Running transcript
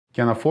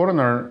Can a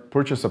foreigner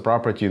purchase a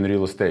property in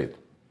real estate?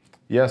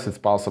 Yes, it's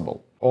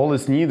possible. All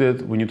is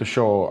needed, we need to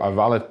show a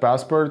valid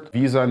passport,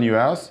 visa in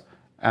US,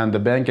 and a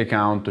bank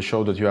account to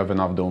show that you have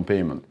enough down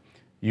payment.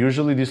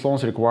 Usually these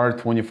loans require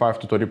 25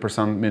 to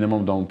 30%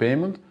 minimum down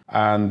payment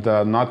and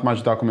not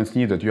much documents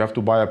needed. You have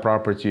to buy a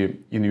property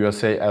in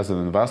USA as an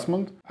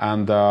investment.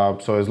 And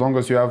so as long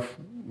as you have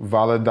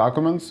valid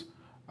documents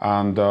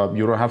and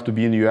you don't have to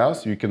be in the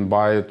US, you can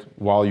buy it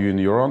while you're in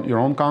your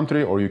own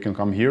country, or you can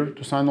come here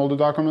to sign all the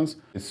documents.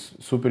 It's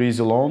super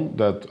easy loan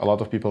that a lot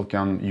of people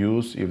can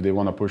use if they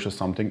want to purchase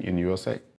something in USA.